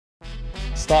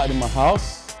started in my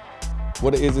house.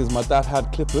 What it is my dad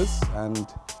had clippers and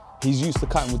he's used to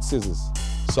cutting with scissors.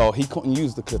 So he couldn't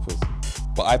use the clippers.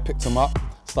 But I picked them up,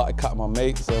 started cutting my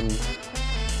mates, and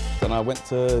then I went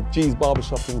to G's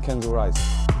Barbershop in Kensal Rise.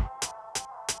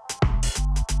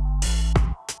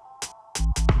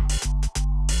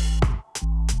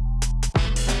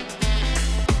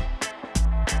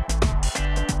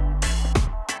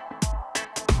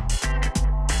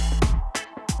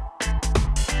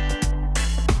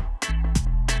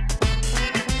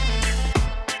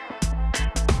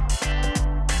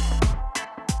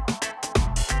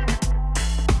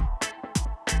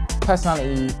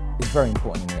 Personality is very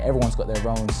important in it. Everyone's got their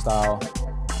own style.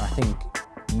 I think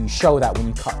you show that when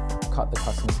you cut the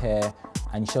customer's hair,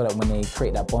 and you show that when they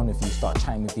create that bond with you, start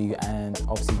chatting with you, and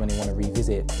obviously when they want to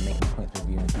revisit and make an appointment with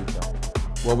you in the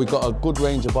future. Well, we've got a good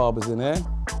range of barbers in here.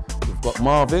 We've got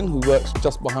Marvin, who works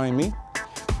just behind me,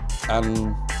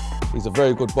 and he's a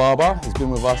very good barber. He's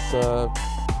been with us,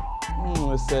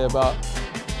 let's say about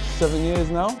 7 years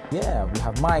now. Yeah, we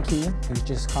have Mikey, who's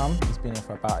just come. He's been here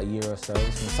for about a year or so.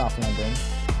 He's from South London.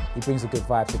 He brings a good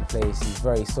vibe to the place. He's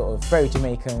very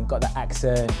Jamaican, got the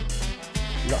accent,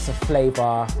 lots of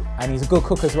flavour, and he's a good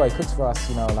cook as well. He cooks for us,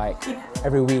 you know, like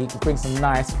every week. He brings some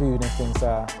nice food and things.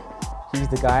 He's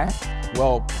the guy.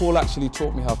 Well, Paul actually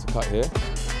taught me how to cut here.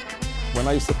 When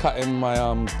I used to cut in my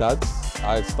dad's,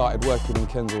 I started working in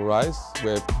Kensal Rise,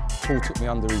 where Paul took me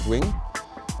under his wing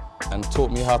and taught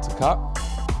me how to cut.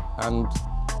 And,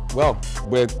 well,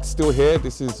 we're still here.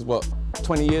 This is, what,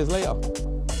 20 years later.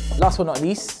 Last but not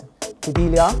least,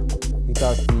 Cordelia, who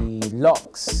does the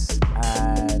locks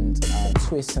and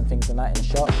twists and things like that in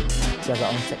the shop. She has her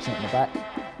own section at the back.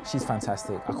 She's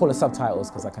fantastic. I call her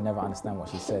subtitles because I can never understand what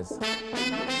she says.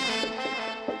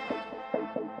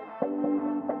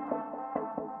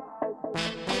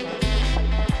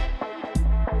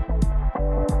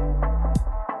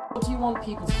 What do you want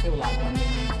people to feel like when they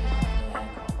leave you?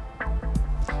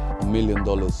 $1 million.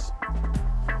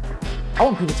 I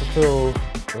want people to feel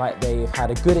like they've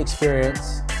had a good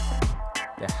experience,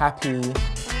 they're happy,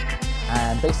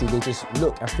 and basically they just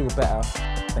look and feel better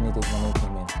than they did when they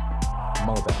came in.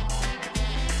 More better.